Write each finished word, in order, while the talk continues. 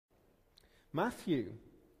Matthew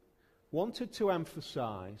wanted to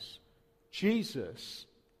emphasize Jesus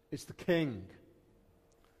is the King.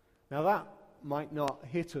 Now that might not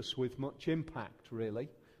hit us with much impact, really,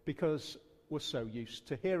 because we're so used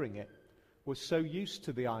to hearing it. We're so used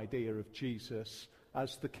to the idea of Jesus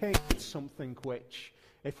as the King. It's something which,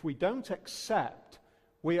 if we don't accept,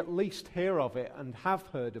 we at least hear of it and have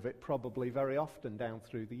heard of it probably very often down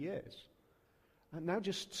through the years. And now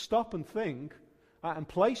just stop and think and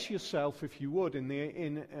place yourself, if you would,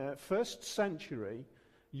 in first century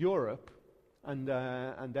Europe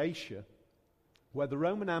and Asia, where the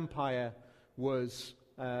Roman Empire was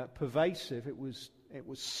pervasive. It was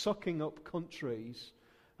sucking up countries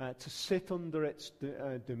to sit under its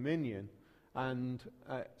dominion, and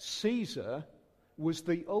Caesar was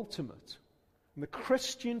the ultimate. And the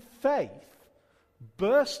Christian faith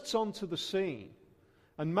bursts onto the scene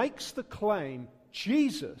and makes the claim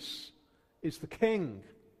Jesus is the King,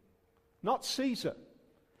 not Caesar.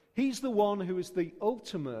 He's the one who is the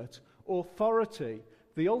ultimate authority,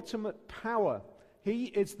 the ultimate power. He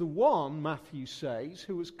is the one, Matthew says,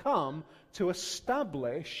 who has come to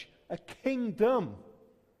establish a kingdom.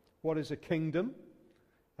 What is a kingdom?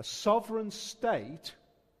 A sovereign state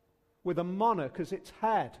with a monarch as its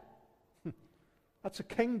head. That's a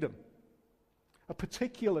kingdom. A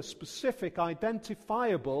particular, specific,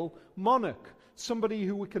 identifiable monarch. Somebody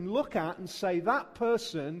who we can look at and say that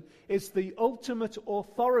person is the ultimate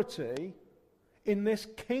authority in this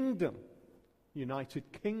kingdom. United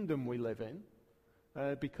Kingdom we live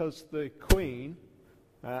in. Because the Queen,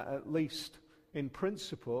 at least in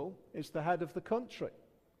principle, is the head of the country.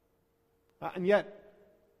 And yet,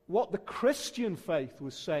 what the Christian faith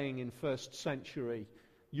was saying in first century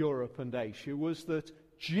Europe and Asia was that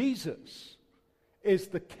Jesus is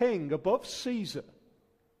the king above Caesar.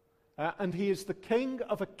 And he is the king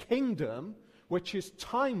of a kingdom which is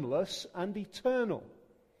timeless and eternal.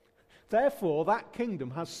 Therefore, that kingdom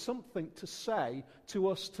has something to say to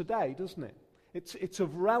us today, doesn't it? It's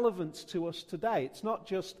of relevance to us today. It's not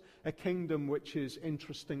just a kingdom which is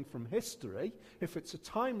interesting from history. If it's a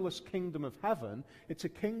timeless kingdom of heaven, it's a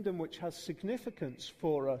kingdom which has significance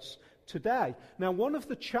for us today. Now, one of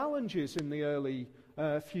the challenges in the early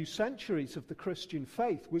few centuries of the Christian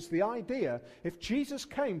faith was the idea, if Jesus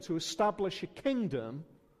came to establish a kingdom,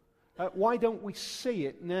 why don't we see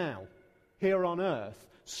it now, here on earth,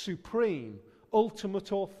 supreme, ultimate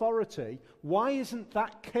authority? Why isn't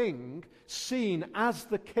that king seen as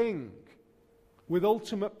the king with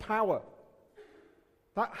ultimate power?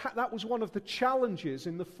 That was one of the challenges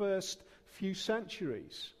in the first few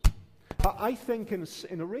centuries. I think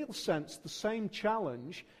in a real sense the same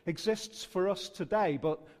challenge exists for us today,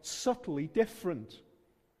 but subtly different.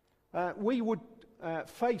 We would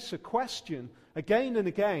face a question again and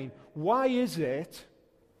again: why is it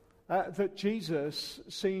that Jesus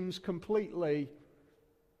seems completely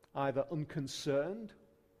either unconcerned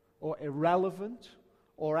or irrelevant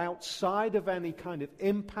or outside of any kind of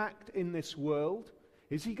impact in this world?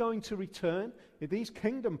 Is he going to return? These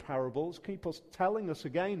kingdom parables keep us telling us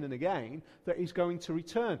again and again that he's going to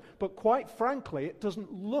return. But quite frankly, it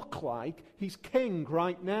doesn't look like he's king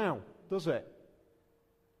right now, does it?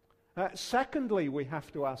 Secondly, we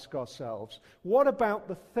have to ask ourselves, what about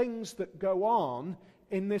the things that go on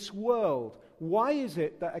in this world? Why is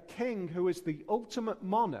it that a king who is the ultimate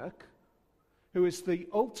monarch, who is the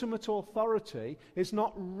ultimate authority, is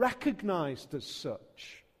not recognized as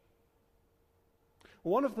such?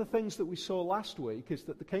 One of the things that we saw last week is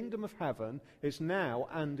that the kingdom of heaven is now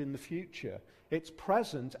and in the future. It's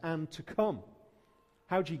present and to come.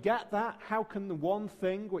 How do you get that? How can the one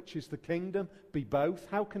thing, which is the kingdom, be both?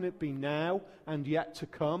 How can it be now and yet to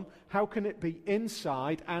come? How can it be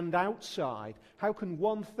inside and outside? How can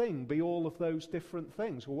one thing be all of those different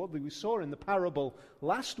things? Well, what we saw in the parable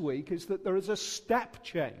last week is that there is a step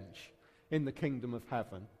change in the kingdom of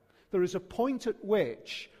heaven. There is a point at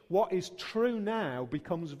which what is true now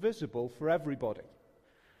becomes visible for everybody.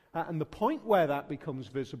 And the point where that becomes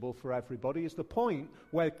visible for everybody is the point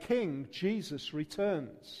where King Jesus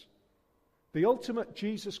returns. The ultimate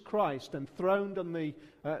Jesus Christ, enthroned on the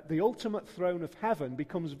ultimate throne of heaven,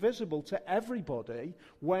 becomes visible to everybody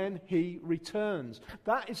when he returns.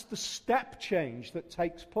 That is the step change that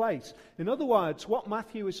takes place. In other words, what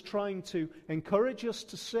Matthew is trying to encourage us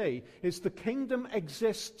to see is the kingdom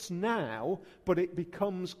exists now, but it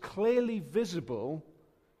becomes clearly visible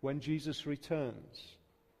when Jesus returns.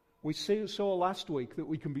 We saw last week that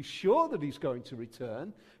we can be sure that he's going to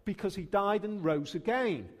return because he died and rose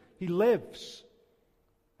again. He lives.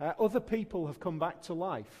 Other people have come back to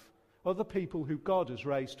life. Other people who God has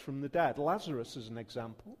raised from the dead. Lazarus is an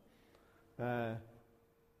example. A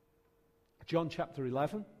John chapter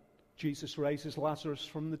 11, Jesus raises Lazarus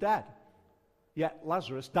from the dead. Yet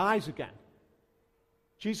Lazarus dies again.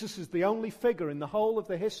 Jesus is the only figure in the whole of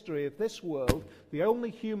the history of this world, the only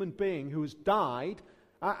human being who has died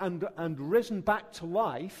and risen back to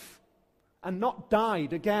life and not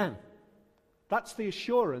died again. That's the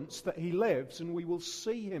assurance that he lives and we will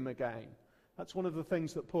see him again. That's one of the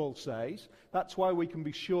things that Paul says. That's why we can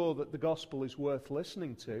be sure that the gospel is worth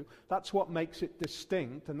listening to. That's what makes it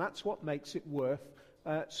distinct, and that's what makes it worth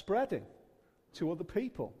spreading to other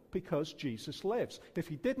people, because Jesus lives. If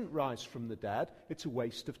he didn't rise from the dead, it's a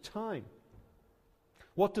waste of time.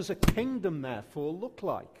 What does a kingdom, therefore, look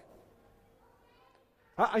like?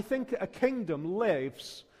 I think a kingdom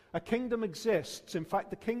lives, a kingdom exists. In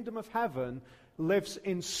fact, the kingdom of heaven lives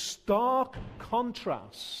in stark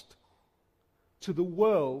contrast to the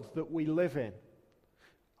world that we live in.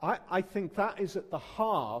 I think that is at the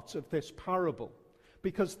heart of this parable.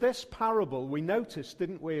 Because this parable, we noticed,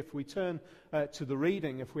 didn't we, if we turn to the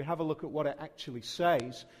reading, if we have a look at what it actually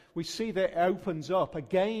says, we see that it opens up.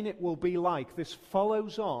 Again, it will be like, this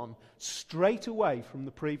follows on straight away from the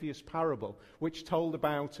previous parable, which told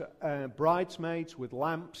about bridesmaids with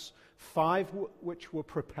lamps, 5 which were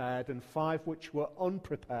prepared and 5 which were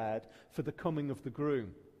unprepared for the coming of the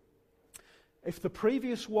groom. If the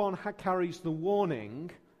previous one carries the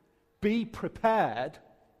warning, be prepared,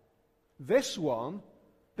 this one,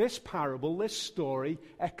 this parable, this story,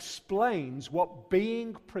 explains what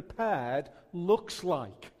being prepared looks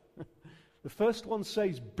like. The first one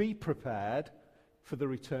says, be prepared for the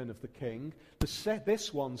return of the king.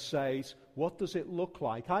 This one says, what does it look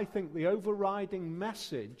like? I think the overriding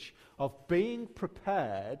message of being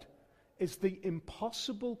prepared is the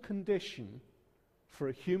impossible condition for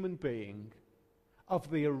a human being of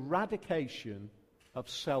the eradication of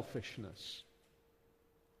selfishness.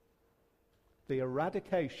 The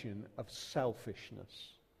eradication of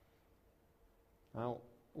selfishness. Now,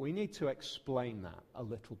 we need to explain that a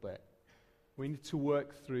little bit. We need to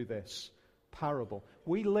work through this parable.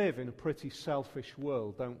 We live in a pretty selfish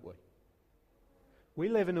world, don't we? We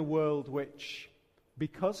live in a world which,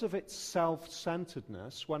 because of its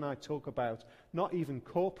self-centeredness, when I talk about not even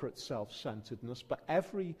corporate self-centeredness, but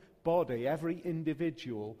everybody, every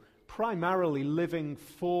individual, primarily living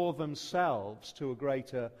for themselves to a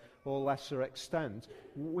greater or lesser extent,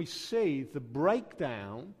 we see the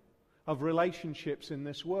breakdown of relationships in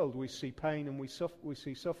this world. We see pain and we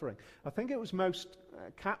see suffering. I think it was most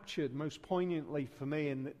captured, most poignantly for me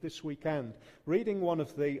in this weekend, reading one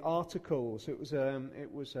of the articles. It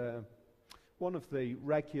was one of the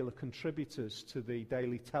regular contributors to the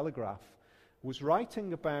Daily Telegraph was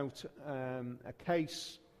writing about a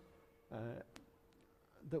case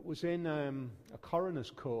that was in a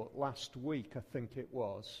coroner's court last week, I think it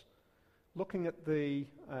was, looking at the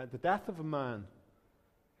death of a man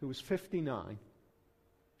who was 59.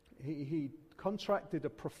 He contracted a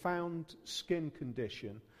profound skin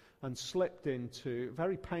condition and slipped into a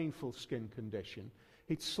very painful skin condition.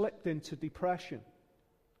 He'd slipped into depression.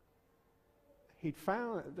 He'd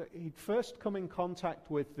found that he'd first come in contact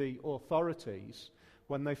with the authorities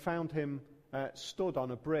when they found him stood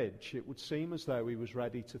on a bridge. It would seem as though he was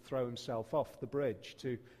ready to throw himself off the bridge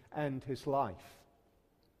to end his life.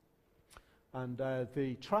 And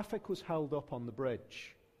the traffic was held up on the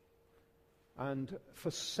bridge. And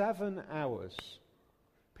for 7 hours,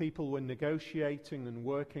 people were negotiating and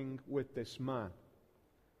working with this man.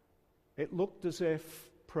 It looked as if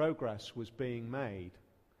progress was being made.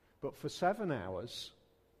 But for 7 hours,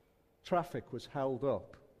 traffic was held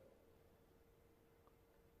up.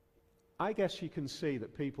 I guess you can see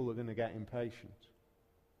that people are going to get impatient.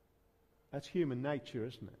 That's human nature,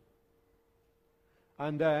 isn't it?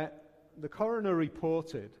 And the coroner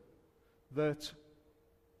reported that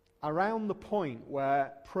around the point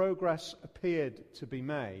where progress appeared to be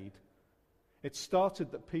made, it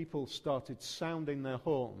started that people started sounding their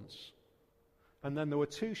horns. And then there were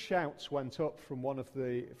 2 shouts went up from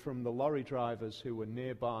from the lorry drivers who were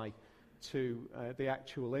nearby to the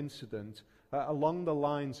actual incident, along the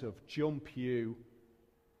lines of "jump you,"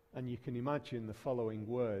 and you can imagine the following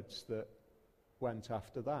words that went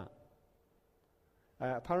after that.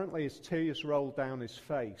 Apparently, as tears rolled down his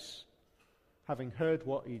face, having heard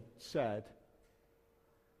what he'd said,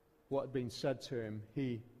 what had been said to him,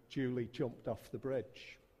 he duly jumped off the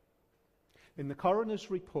bridge. In the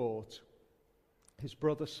coroner's report, his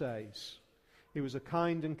brother says he was a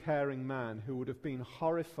kind and caring man who would have been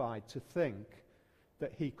horrified to think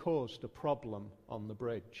that he caused a problem on the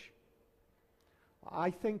bridge. I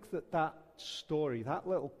think that story, that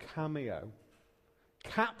little cameo,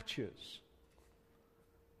 captures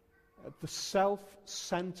the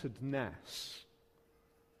self-centeredness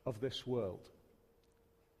of this world.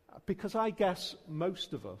 Because I guess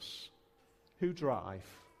most of us who drive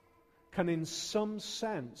can in some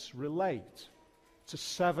sense relate to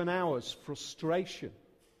 7 hours frustration.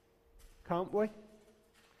 Can't we?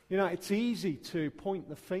 You know, it's easy to point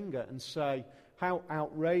the finger and say how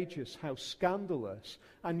outrageous, how scandalous,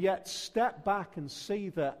 and yet step back and see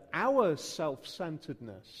that our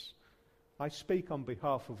self-centeredness, I speak on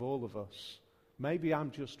behalf of all of us, maybe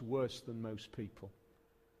I'm just worse than most people,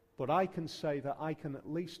 but I can say that I can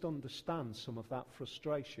at least understand some of that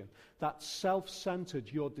frustration. That self-centered,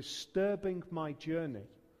 you're disturbing my journey,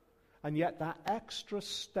 and yet that extra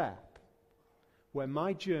step where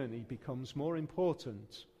my journey becomes more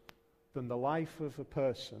important than the life of a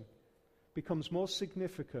person, becomes more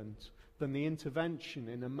significant than the intervention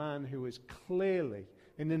in a man who is clearly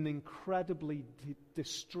in an incredibly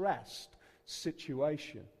distressed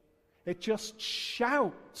situation. It just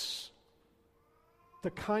shouts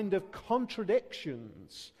the kind of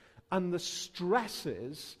contradictions and the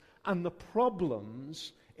stresses and the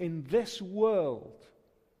problems in this world.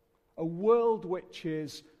 A world which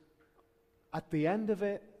is, at the end of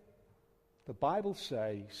it, the Bible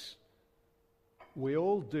says, we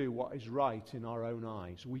all do what is right in our own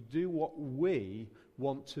eyes. We do what we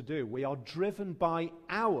want to do. We are driven by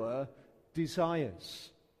our desires.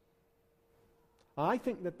 I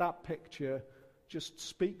think that picture just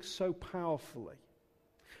speaks so powerfully.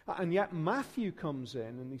 And yet Matthew comes in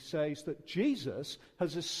and he says that Jesus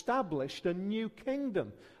has established a new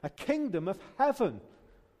kingdom, a kingdom of heaven.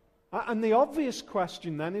 And the obvious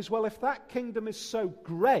question then is, well, if that kingdom is so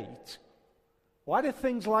great, why do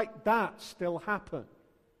things like that still happen?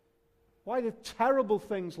 Why do terrible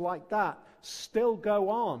things like that still go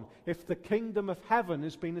on if the kingdom of heaven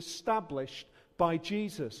has been established by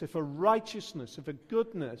Jesus, if a righteousness, if a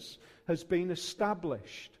goodness has been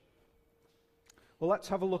established? Well, let's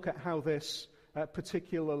have a look at how this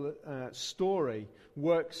particular story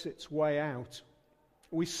works its way out.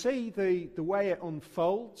 We see the way it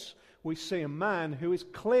unfolds. We see a man who is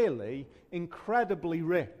clearly incredibly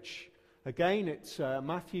rich. Again, it's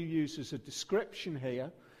Matthew uses a description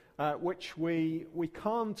here which we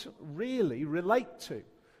can't really relate to.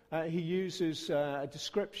 He uses a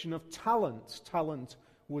description of talent. Talent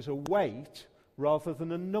was a weight rather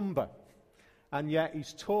than a number. And yet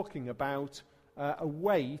he's talking about a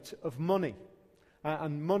weight of money.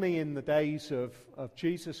 And money in the days of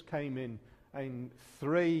Jesus came in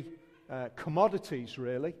three commodities,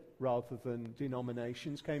 really, rather than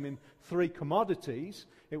denominations, came in three commodities.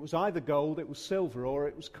 It was either gold, it was silver, or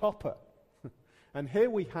it was copper. And here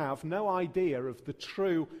we have no idea of the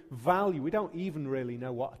true value. We don't even really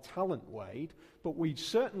know what a talent weighed, but we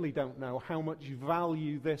certainly don't know how much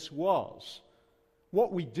value this was.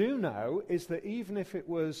 What we do know is that even if it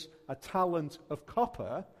was a talent of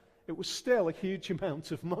copper, it was still a huge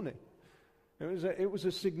amount of money. It was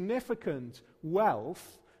a significant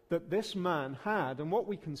wealth that this man had, and what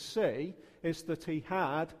we can see is that he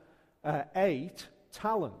had 8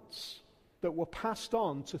 talents that were passed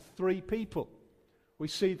on to 3 people. We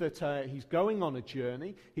see that he's going on a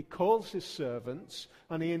journey, he calls his servants,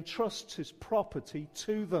 and he entrusts his property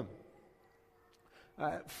to them.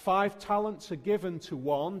 5 talents are given to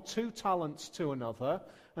one, 2 talents to another,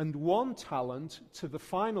 and 1 talent to the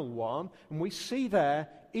final one. And we see there,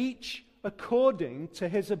 each according to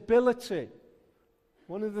his ability.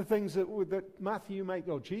 One of the things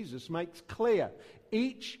that Jesus makes clear,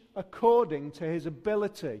 each according to his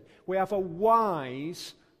ability. We have a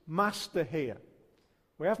wise master here.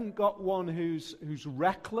 We haven't got one who's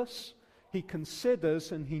reckless. He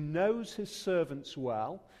considers and he knows his servants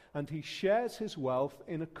well, and he shares his wealth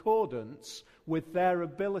in accordance with their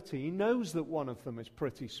ability. He knows that one of them is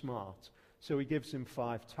pretty smart, so he gives him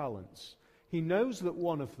 5 talents. He knows that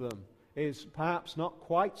one of them is perhaps not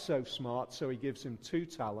quite so smart, so he gives him 2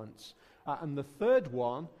 talents. And the third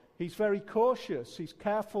one, he's very cautious. He's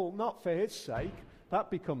careful not for his sake.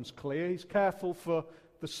 That becomes clear. He's careful for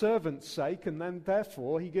the servant's sake, and then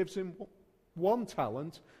therefore he gives him 1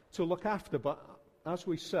 talent to look after. But as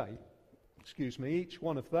we say, each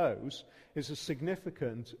one of those is a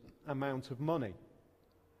significant amount of money.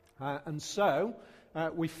 And so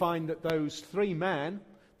we find that those 3 men,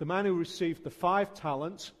 the man who received the 5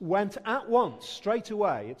 talents, went at once, straight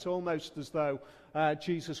away. It's almost as though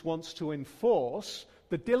Jesus wants to enforce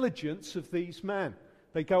the diligence of these men.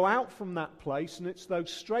 They go out from that place, and it's though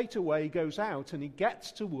straight away he goes out and he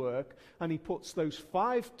gets to work, and he puts those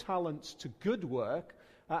 5 talents to good work,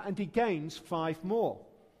 and he gains 5 more.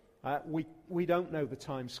 We don't know the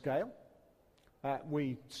time scale.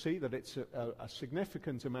 we see that it's a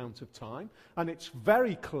significant amount of time, and it's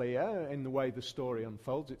very clear in the way the story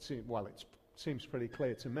unfolds. It seems pretty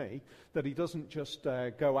clear to me that he doesn't just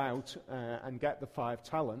go out and get the 5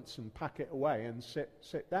 talents and pack it away and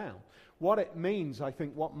sit down. What it means, I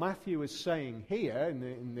think, what Matthew is saying here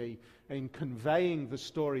in conveying the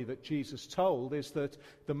story that Jesus told, is that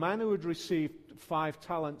the man who had received 5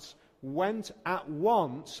 talents went at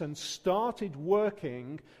once and started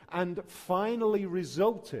working, and finally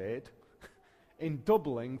resulted in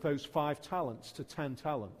doubling those 5 talents to 10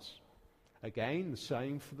 talents. Again, the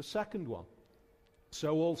same for the second one.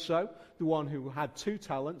 So also, the one who had 2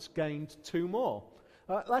 talents gained 2 more.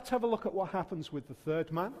 Let's have a look at what happens with the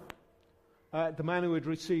third man. The man who had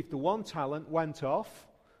received the 1 talent went off,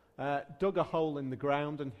 dug a hole in the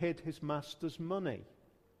ground, and hid his master's money.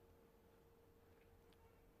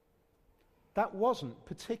 That wasn't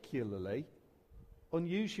particularly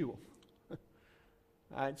unusual.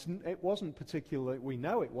 It wasn't particularly, we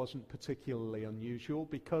know it wasn't particularly unusual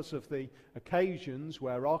because of the occasions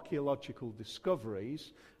where archaeological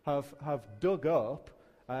discoveries have dug up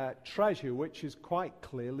treasure which has quite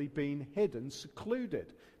clearly been hidden,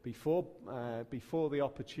 secluded. Before the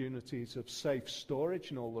opportunities of safe storage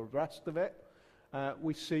and all the rest of it,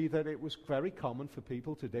 we see that it was very common for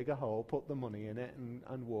people to dig a hole, put the money in it,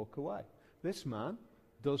 and walk away. This man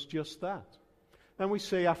does just that. Then we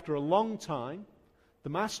see after a long time, the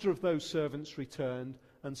master of those servants returned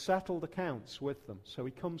and settled accounts with them. So he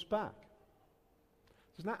comes back.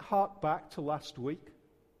 Doesn't that hark back to last week?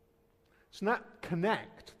 Doesn't that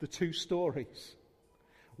connect the 2 stories?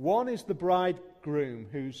 One is the bridegroom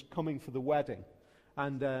who's coming for the wedding.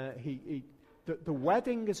 And the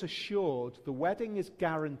wedding is assured, the wedding is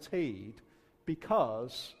guaranteed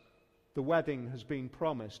because the wedding has been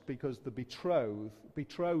promised, because the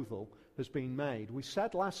betrothal has been made. We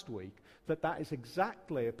said last week that is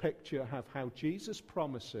exactly a picture of how Jesus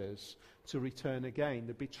promises to return again.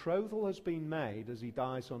 The betrothal has been made as he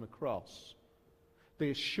dies on a cross.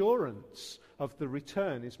 The assurance of the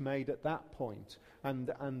return is made at that point, and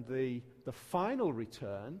the final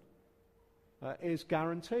return is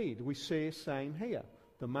guaranteed. We see the same here.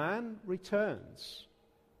 The man returns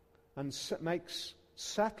and makes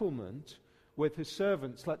settlement with his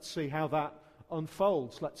servants. Let's see how that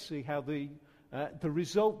unfolds. Let's see how the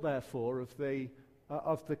result, therefore, of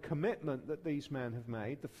the commitment that these men have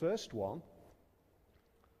made. The first one,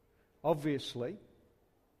 obviously,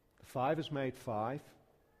 5 has made 5.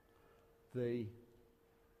 The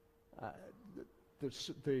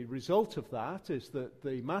result of that is that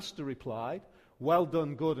the master replied, "Well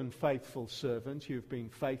done, good and faithful servant. You've been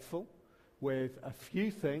faithful with a few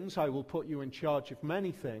things. I will put you in charge of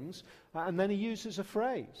many things." And then he uses a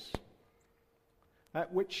phrase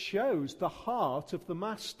which shows the heart of the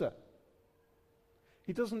master.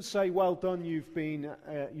 He doesn't say, "Well done, you've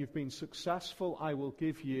been successful. I will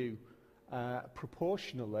give you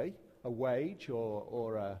proportionally a wage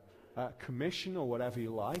or a commission or whatever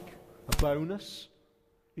you like, a bonus."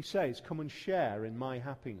 He says, "Come and share in my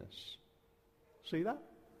happiness." See that?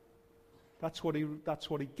 That's what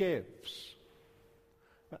he gives.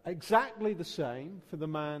 Exactly the same for the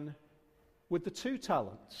man with the 2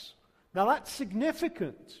 talents. Now that's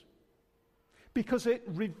significant because it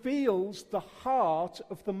reveals the heart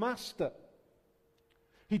of the master.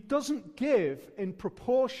 He doesn't give in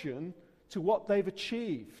proportion to what they've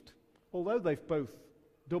achieved, although they've both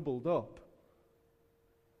doubled up.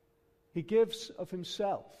 He gives of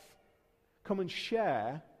himself. Come and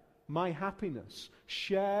share my happiness.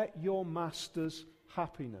 Share your master's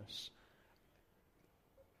happiness.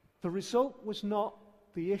 The result was not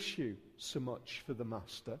the issue so much for the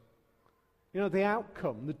master. The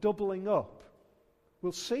outcome, the doubling up.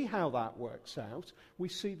 We'll see how that works out. We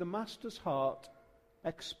see the master's heart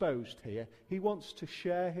exposed here. He wants to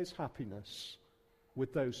share his happiness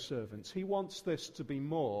with those servants. He wants this to be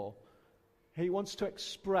more. He wants to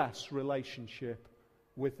express relationship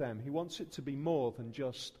with them. He wants it to be more than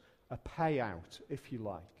just a payout, if you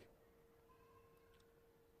like.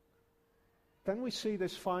 Then we see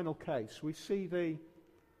this final case. We see the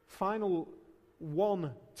final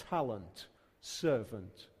 1 talent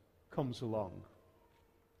servant comes along.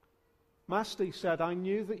 "Master," he said, "I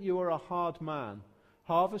knew that you are a hard man,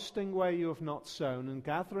 harvesting where you have not sown and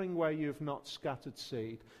gathering where you have not scattered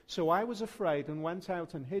seed. So I was afraid and went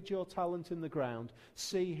out and hid your talent in the ground.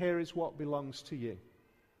 See, here is what belongs to you."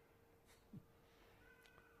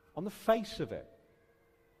 On the face of it,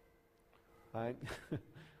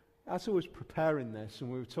 as I was preparing this,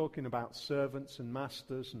 and we were talking about servants and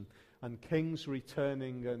masters, and and kings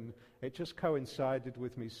returning, and it just coincided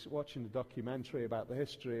with me watching a documentary about the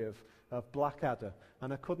history of Blackadder,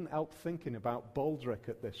 and I couldn't help thinking about Baldric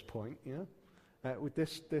at this point, with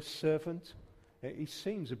this servant. He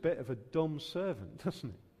seems a bit of a dumb servant,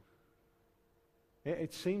 doesn't he?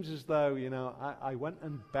 It seems as though, I went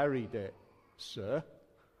and buried it, sir,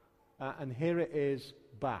 and here it is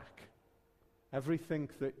back. Everything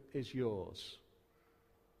that is yours.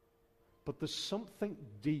 But there's something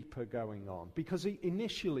deeper going on. Because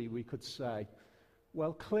initially we could say,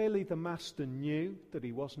 well, clearly the master knew that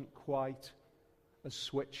he wasn't quite as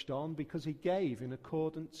switched on because he gave in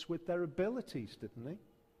accordance with their abilities, didn't he?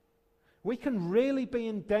 We can really be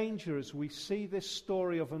in danger as we see this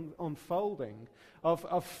story of unfolding,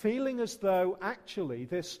 of feeling as though actually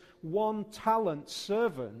this one-talent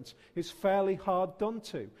servant is fairly hard done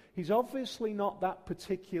to. He's obviously not that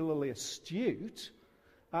particularly astute,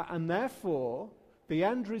 and therefore the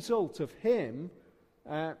end result of him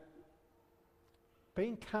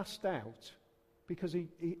being cast out, because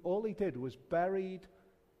all he did was buried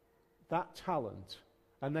that talent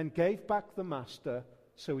and then gave back the master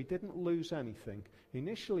so he didn't lose anything.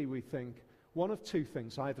 Initially we think one of two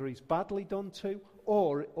things: either he's badly done to,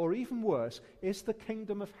 or even worse, is the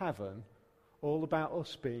kingdom of heaven all about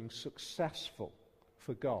us being successful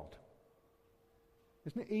for God?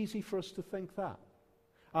 Isn't it easy for us to think that?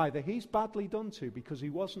 Either he's badly done to because he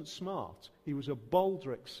wasn't smart, he was a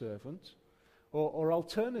Baldric servant, or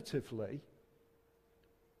alternatively,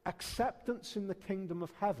 acceptance in the kingdom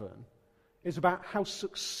of heaven is about how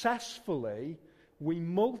successfully we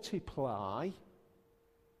multiply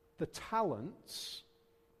the talents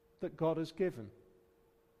that God has given.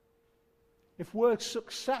 If we're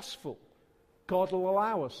successful, God will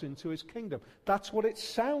allow us into his kingdom. That's what it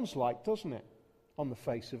sounds like, doesn't it, on the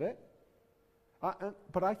face of it?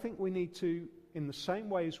 But I think we need to, in the same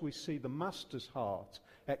way as we see the master's heart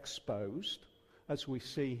exposed, as we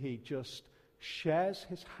see he just shares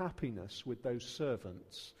his happiness with those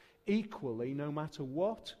servants, equally, no matter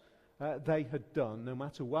what they had done, no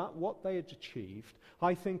matter what they had achieved,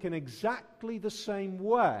 I think in exactly the same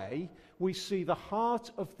way we see the heart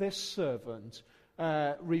of this servant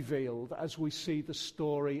revealed as we see the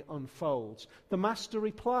story unfolds. The master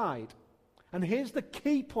replied, and here's the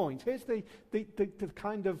key point, here's the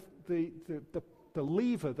kind of the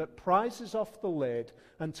lever that prizes off the lid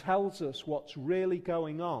and tells us what's really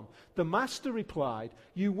going on. The master replied,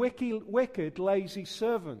 "You wicked, lazy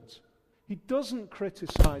servant." He doesn't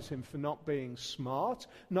criticize him for not being smart,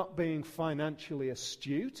 not being financially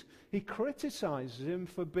astute. He criticizes him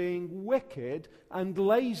for being wicked and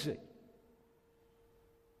lazy.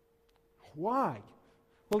 Why?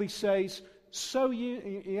 Well, he says,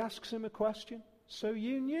 he asks him a question. So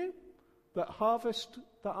you knew that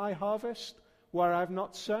I harvest where I have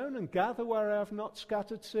not sown and gather where I have not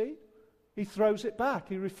scattered seed? He throws it back.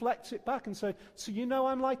 He reflects it back and says, so you know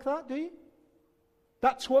I'm like that, do you?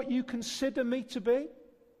 That's what you consider me to be?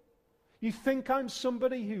 You think I'm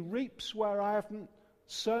somebody who reaps where I haven't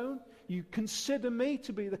sown? You consider me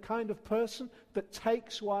to be the kind of person that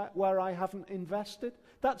takes where I haven't invested?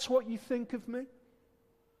 That's what you think of me?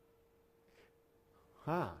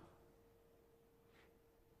 And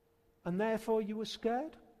therefore you were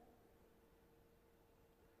scared?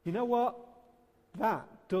 You know what? That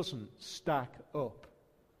doesn't stack up,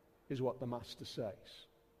 is what the master says.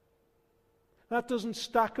 That doesn't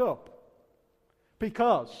stack up.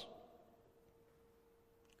 Because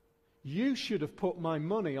you should have put my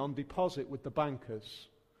money on deposit with the bankers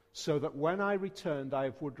so that when I returned, I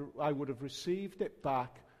would have received it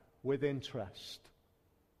back with interest.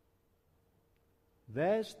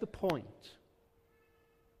 There's the point.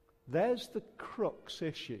 There's the crux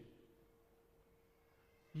issue.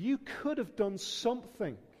 You could have done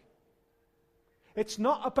something. It's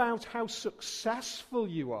not about how successful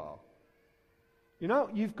you are. You know,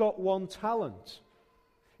 you've got one talent.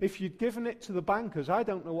 If you'd given it to the bankers, I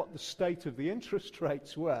don't know what the state of the interest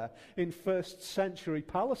rates were in first century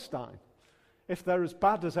Palestine. If they're as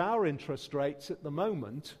bad as our interest rates at the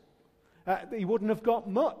moment, he wouldn't have got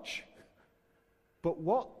much. But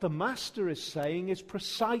what the master is saying is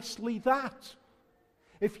precisely that.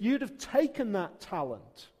 If you'd have taken that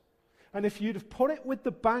talent, and if you'd have put it with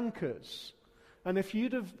the bankers, and if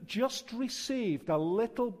you'd have just received a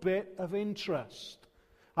little bit of interest,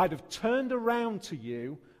 I'd have turned around to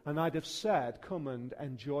you and I'd have said, come and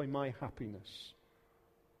enjoy my happiness.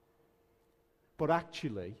 But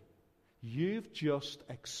actually, you've just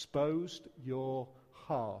exposed your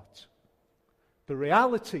heart. The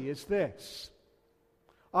reality is this.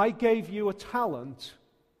 I gave you a talent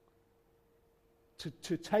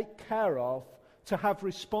to take care of to have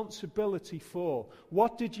responsibility for.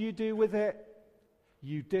 What did you do with it?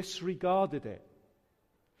 You disregarded it.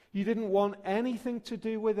 You didn't want anything to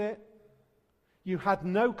do with it. You had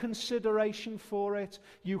no consideration for it.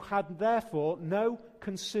 You had, therefore, no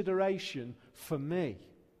consideration for me.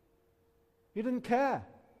 You didn't care.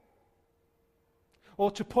 Or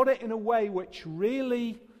to put it in a way which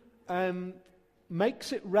really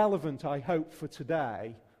makes it relevant, I hope, for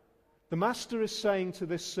today, the master is saying to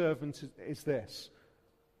this servant is this: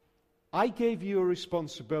 I gave you a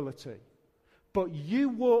responsibility, but you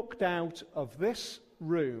walked out of this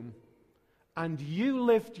room and you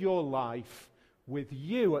lived your life with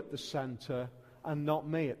you at the center and not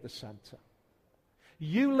me at the center.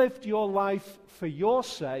 You lived your life for your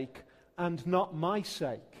sake and not my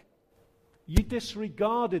sake. You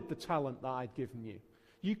disregarded the talent that I'd given you.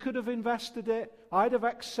 You could have invested it. I'd have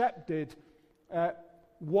accepted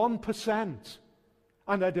 1%,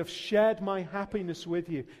 and I'd have shared my happiness with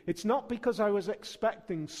you. It's not because I was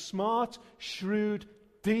expecting smart, shrewd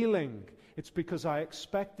dealing. It's because I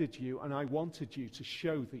expected you and I wanted you to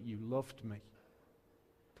show that you loved me.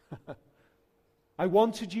 I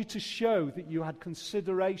wanted you to show that you had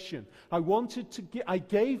consideration. I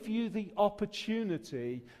gave you the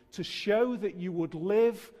opportunity to show that you would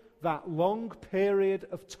live that long period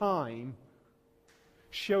of time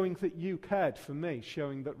showing that you cared for me,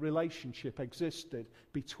 showing that relationship existed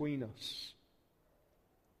between us.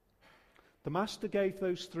 The master gave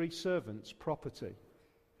those 3 servants property.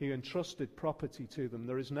 He entrusted property to them.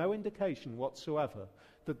 There is no indication whatsoever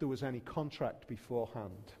that there was any contract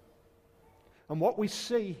beforehand. And what we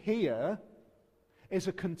see here is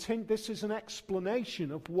this is an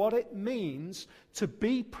explanation of what it means to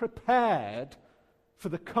be prepared for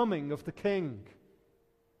the coming of the king.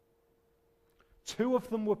 2 of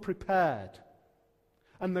them were prepared,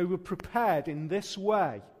 and they were prepared in this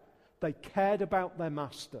way. They cared about their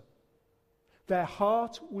master. Their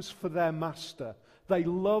heart was for their master. They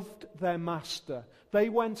loved their master. They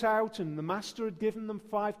went out, and the master had given them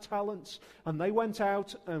 5 talents, and they went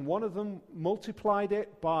out, and one of them multiplied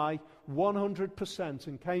it by 100%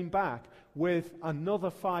 and came back with another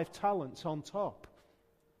 5 talents on top.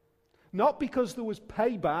 Not because there was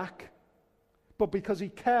payback, but because he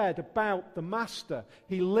cared about the master.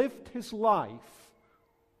 He lived his life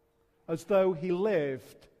as though he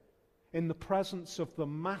lived in the presence of the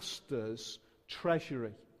master's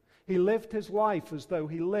treasury. He lived his life as though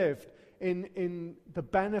he lived in the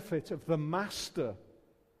benefit of the master's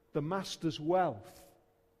wealth.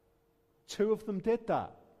 2 of them did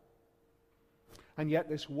that. And yet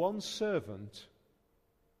this one servant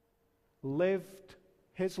lived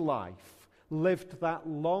his life, lived that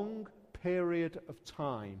long period of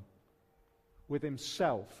time with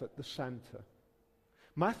himself at the center.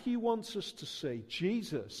 Matthew wants us to see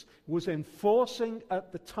Jesus was enforcing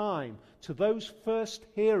at the time to those first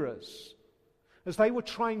hearers, as they were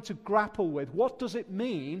trying to grapple with, what does it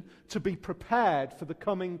mean to be prepared for the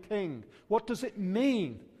coming king? What does it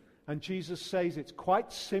mean? And Jesus says it's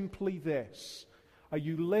quite simply this: are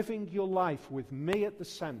you living your life with me at the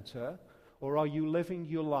center, or are you living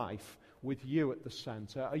your life with you at the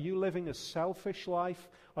center? Are you living a selfish life?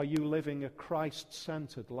 Are you living a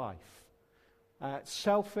Christ-centered life?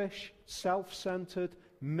 Selfish, self-centered,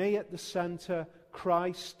 me at the center,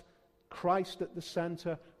 Christ at the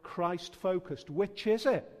center, Christ-focused. Which is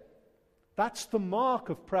it? That's the mark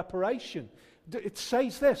of preparation. It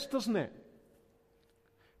says this, doesn't it?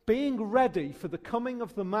 Being ready for the coming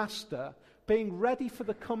of the master, being ready for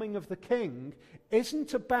the coming of the king,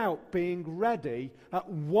 isn't about being ready at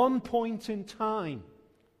one point in time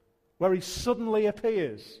where he suddenly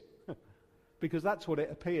appears. Because that's what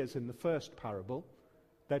it appears in the first parable.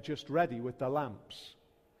 They're just ready with their lamps.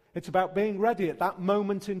 It's about being ready at that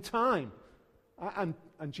moment in time. And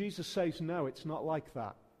Jesus says, no, it's not like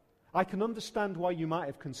that. I can understand why you might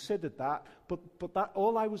have considered that, but that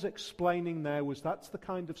all I was explaining there was that's the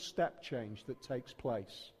kind of step change that takes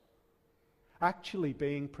place. Actually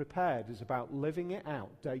being prepared is about living it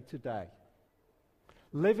out day to day.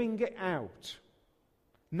 Living it out.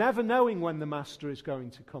 Never knowing when the master is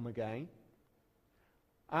going to come again.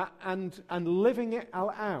 And living it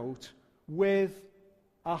out with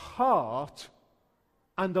a heart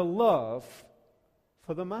and a love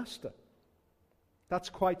for the master. That's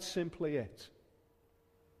quite simply it.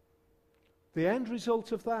 The end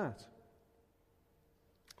result of that.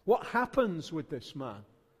 What happens with this man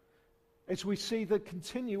Is we see the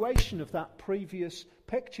continuation of that previous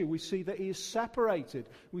picture. We see that he is separated.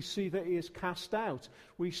 We see that he is cast out.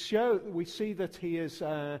 We see that he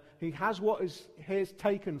has what is his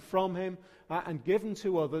taken from him and given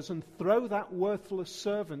to others, and throw that worthless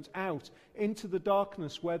servant out into the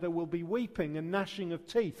darkness where there will be weeping and gnashing of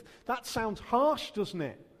teeth. That sounds harsh, doesn't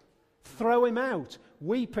it? Throw him out,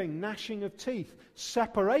 weeping, gnashing of teeth,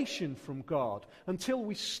 separation from God, until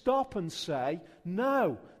we stop and say,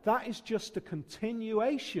 no, that is just a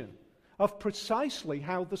continuation of precisely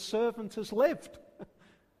how the servant has lived.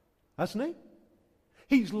 Hasn't he?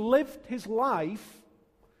 He's lived his life.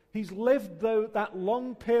 He's lived that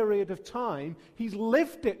long period of time. He's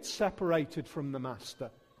lived it separated from the master.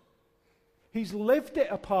 He's lived it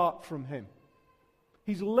apart from him.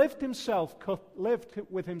 He's lived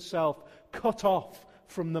with himself cut off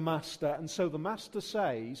from the master. And so the master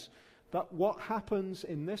says that what happens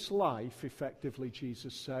in this life, effectively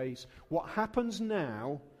Jesus says, what happens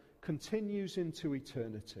now continues into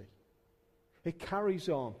eternity. It carries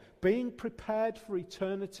on. Being prepared for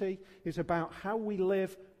eternity is about how we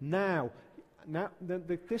live now.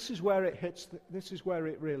 This is where it hits. This is where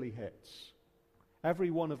it really hits.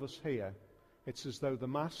 Every one of us here, it's as though the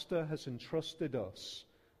Master has entrusted us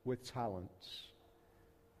with talents.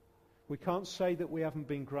 We can't say that we haven't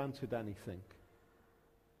been granted anything.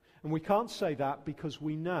 And we can't say that because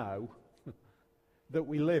we know that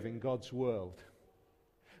we live in God's world.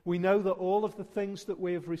 We know that all of the things that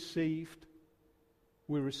we have received,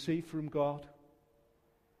 we receive from God.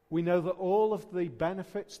 We know that all of the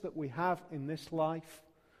benefits that we have in this life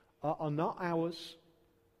are not ours.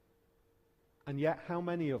 And yet, how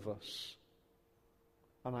many of us,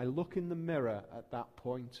 and I look in the mirror at that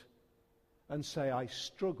point and say, I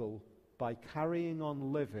struggle by carrying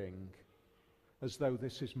on living as though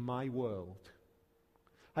this is my world.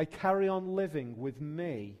 I carry on living with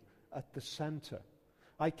me at the center.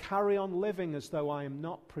 I carry on living as though I am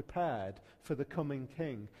not prepared for the coming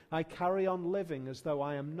King. I carry on living as though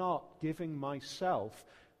I am not giving myself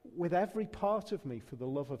with every part of me for the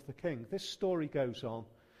love of the King. This story goes on.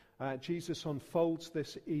 Jesus unfolds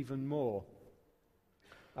this even more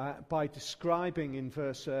by describing in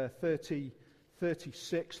verse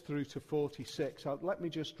 36 through to 46. Let me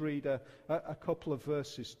just read a couple of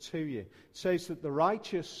verses to you. It says that the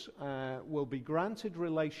righteous will be granted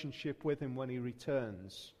relationship with him when he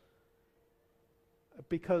returns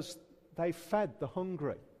because they've fed the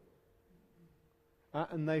hungry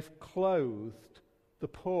and they've clothed the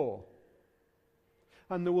poor.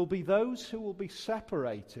 And there will be those who will be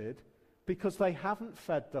separated because they haven't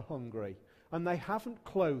fed the hungry and they haven't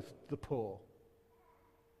clothed the poor.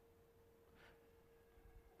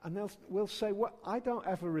 And we'll say, well, I don't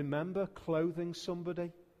ever remember clothing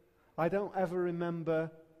somebody. I don't ever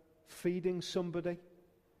remember feeding somebody.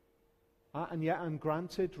 And yet I'm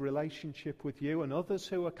granted relationship with you. And others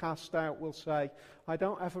who are cast out will say, I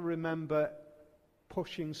don't ever remember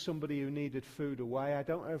pushing somebody who needed food away. I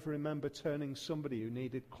don't ever remember turning somebody who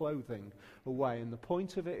needed clothing away. And the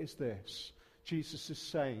point of it is this. Jesus is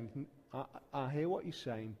saying, I hear what you're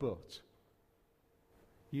saying, but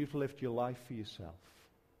you've lived your life for yourself.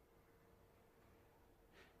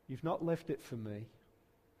 You've not lived it for me.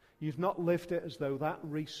 You've not lived it as though that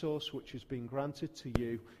resource which has been granted to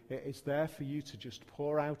you, it is there for you to just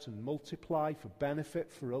pour out and multiply for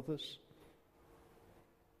benefit for others.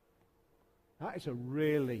 That is a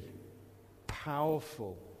really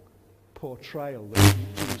powerful portrayal that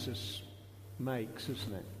Jesus makes,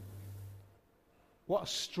 isn't it? What a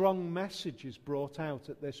strong message is brought out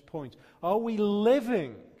at this point. Are we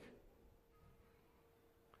living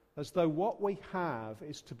as though what we have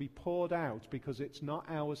is to be poured out because it's not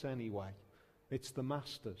ours anyway? It's the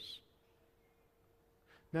Master's.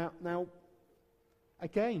 Now,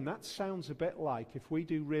 again, that sounds a bit like if we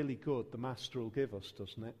do really good, the Master will give us,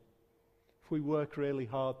 doesn't it? If we work really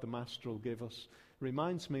hard, the Master will give us.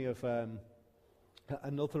 Reminds me of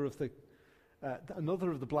another of the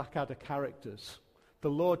Blackadder characters, the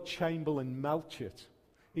Lord Chamberlain Melchett.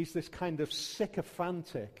 He's this kind of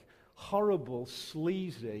sycophantic, horrible,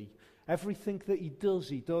 sleazy. Everything that he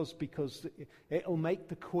does because it'll make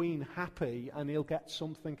the Queen happy and he'll get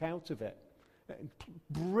something out of it.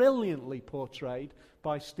 Brilliantly portrayed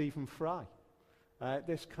by Stephen Fry.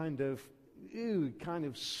 This kind of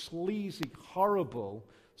sleazy, horrible,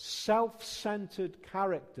 self-centered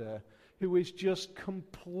character who is just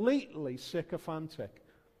completely sycophantic.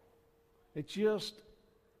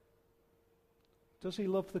 Does he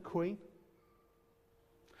love the Queen?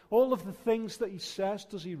 All of the things that he says,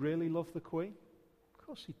 does he really love the Queen? Of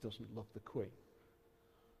course he doesn't love the Queen.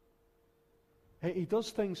 He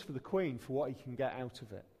does things for the Queen for what he can get out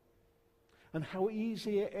of it. And how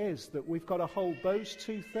easy it is that we've got to hold those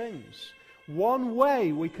two things. One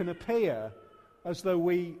way we can appear as though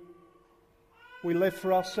we live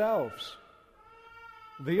for ourselves.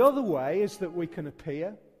 The other way is that we can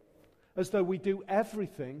appear as though we do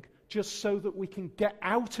everything just so that we can get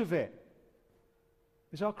out of it.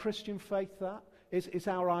 Is our Christian faith that? Is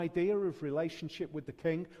our idea of relationship with the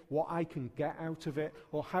King what I can get out of it?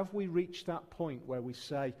 Or have we reached that point where we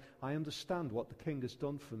say, I understand what the King has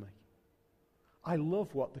done for me. I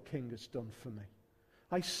love what the King has done for me.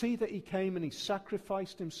 I see that he came and he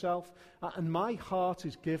sacrificed himself, and my heart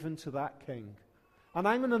is given to that King. And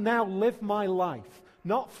I'm going to now live my life,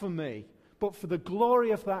 not for me, but for the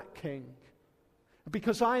glory of that King.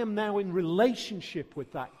 Because I am now in relationship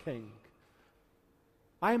with that King.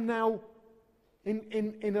 I am now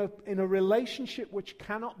in a relationship which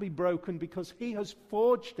cannot be broken because he has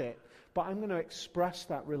forged it. But I'm going to express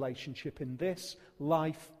that relationship in this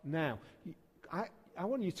life now. I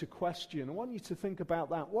want you to question. I want you to think about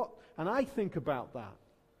that. And I think about that.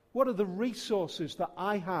 What are the resources that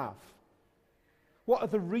I have? What are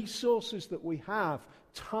the resources that we have?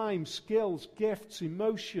 Time, skills, gifts,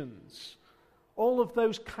 emotions. All of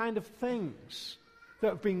those kind of things that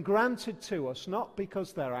have been granted to us, not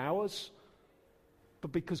because they're ours,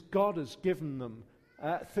 but because God has given them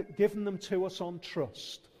to us on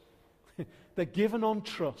trust. They're given on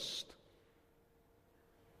trust.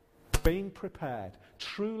 Being prepared,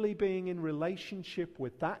 truly being in relationship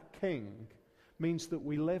with that King, means that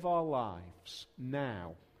we live our lives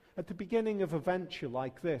now. At the beginning of a venture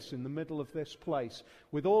like this, in the middle of this place,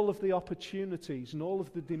 with all of the opportunities and all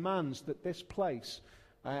of the demands that this place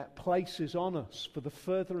places on us for the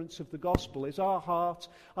furtherance of the gospel, is our heart.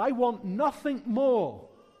 I want nothing more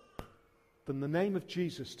than the name of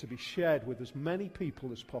Jesus to be shared with as many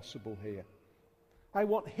people as possible here. I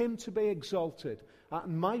want him to be exalted.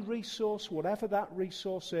 And my resource, whatever that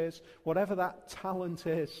resource is, whatever that talent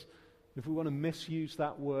is, if we want to misuse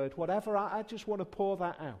that word, whatever, I just want to pour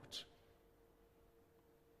that out.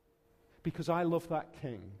 Because I love that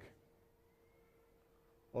King.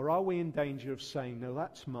 Or are we in danger of saying, no,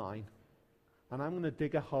 that's mine, and I'm going to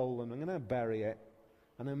dig a hole and I'm going to bury it,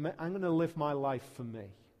 and I'm going to live my life for me?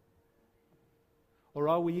 Or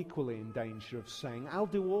are we equally in danger of saying, I'll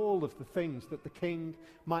do all of the things that the King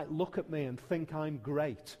might look at me and think I'm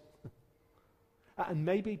great. And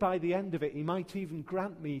maybe by the end of it, he might even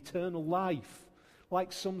grant me eternal life,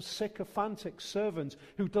 like some sycophantic servant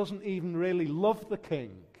who doesn't even really love the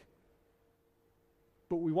King.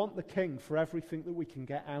 But we want the King for everything that we can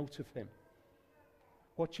get out of him.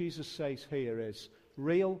 What Jesus says here is,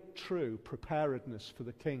 real, true preparedness for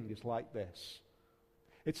the King is like this.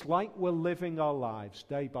 It's like we're living our lives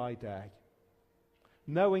day by day,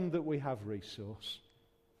 knowing that we have resource,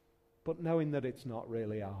 but knowing that it's not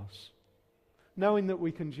really ours. Knowing that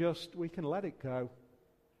we can let it go,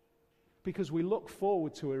 because we look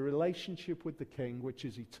forward to a relationship with the King which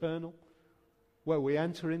is eternal, where we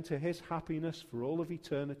enter into his happiness for all of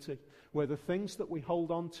eternity, where the things that we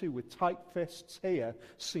hold on to with tight fists here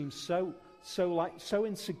seem so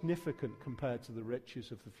insignificant compared to the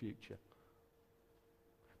riches of the future.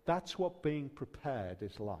 That's what being prepared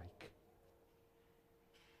is like.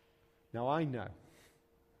 Now I know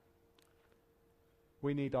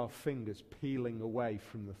we need our fingers peeling away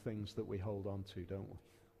from the things that we hold on to, don't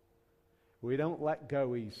we? We don't let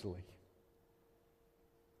go easily.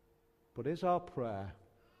 But is our prayer,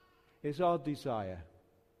 is our desire,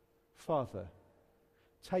 Father,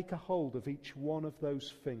 take a hold of each one of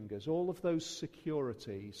those fingers, all of those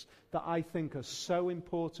securities that I think are so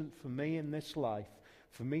important for me in this life,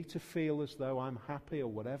 for me to feel as though I'm happy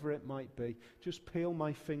or whatever it might be. Just peel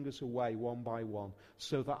my fingers away one by one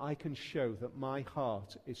so that I can show that my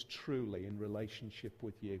heart is truly in relationship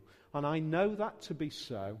with you. And I know that to be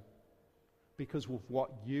so because of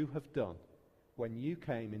what you have done when you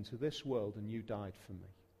came into this world and you died for me.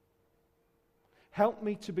 Help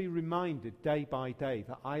me to be reminded day by day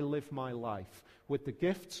that I live my life with the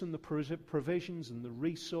gifts and the provisions and the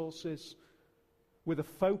resources, with a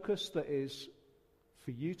focus that is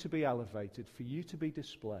for you to be elevated, for you to be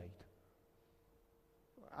displayed.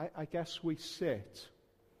 I guess we sit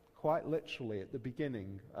quite literally at the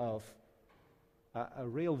beginning of a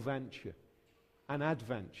real venture, an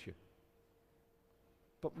adventure.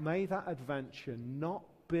 But may that adventure not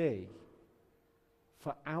be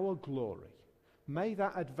for our glory. May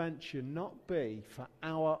that adventure not be for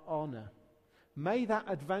our honor. May that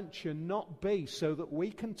adventure not be so that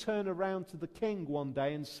we can turn around to the King one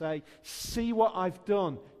day and say, see what I've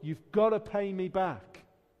done. You've got to pay me back.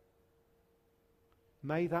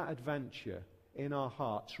 May that adventure in our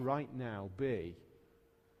hearts right now be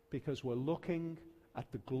because we're looking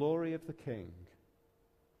at the glory of the King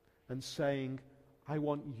and saying, I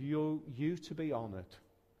want you to be honored.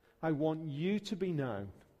 I want you to be known.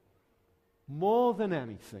 More than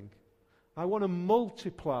anything, I want to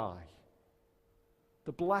multiply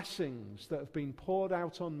the blessings that have been poured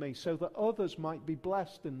out on me so that others might be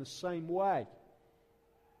blessed in the same way.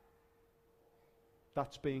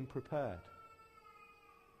 That's being prepared.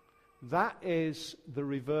 That is the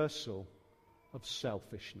reversal of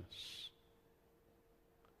selfishness.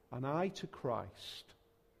 An eye to Christ,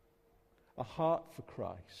 a heart for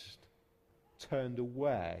Christ, turned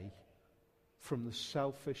away from the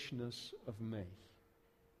selfishness of me.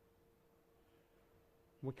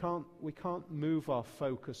 We can't move our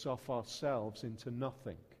focus off ourselves into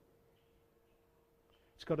nothing.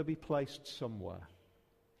 It's got to be placed somewhere.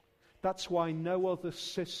 That's why no other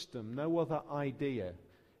system, no other idea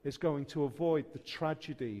is going to avoid the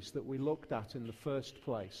tragedies that we looked at in the first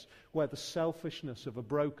place, where the selfishness of a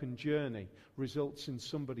broken journey results in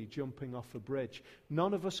somebody jumping off a bridge.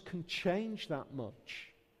 None of us can change that much.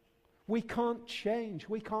 We can't change,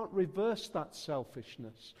 we can't reverse that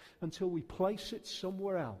selfishness until we place it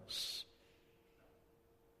somewhere else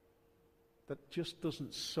that just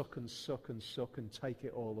doesn't suck and take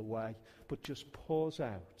it all away, but just pours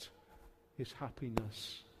out his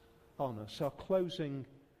happiness on us. Our closing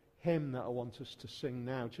hymn that I want us to sing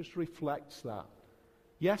now just reflects that.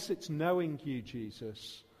 Yes, it's knowing you,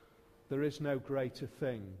 Jesus. There is no greater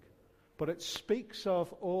thing. But it speaks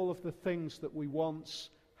of all of the things that we once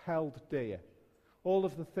held dear. All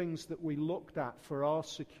of the things that we looked at for our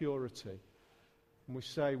security. And we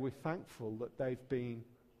say we're thankful that they've been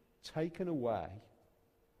taken away.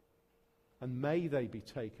 And may they be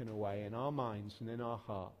taken away in our minds and in our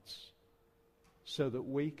hearts, so that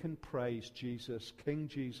we can praise Jesus, King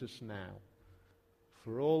Jesus, now,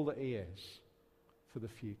 for all that he is, for the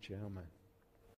future. Amen.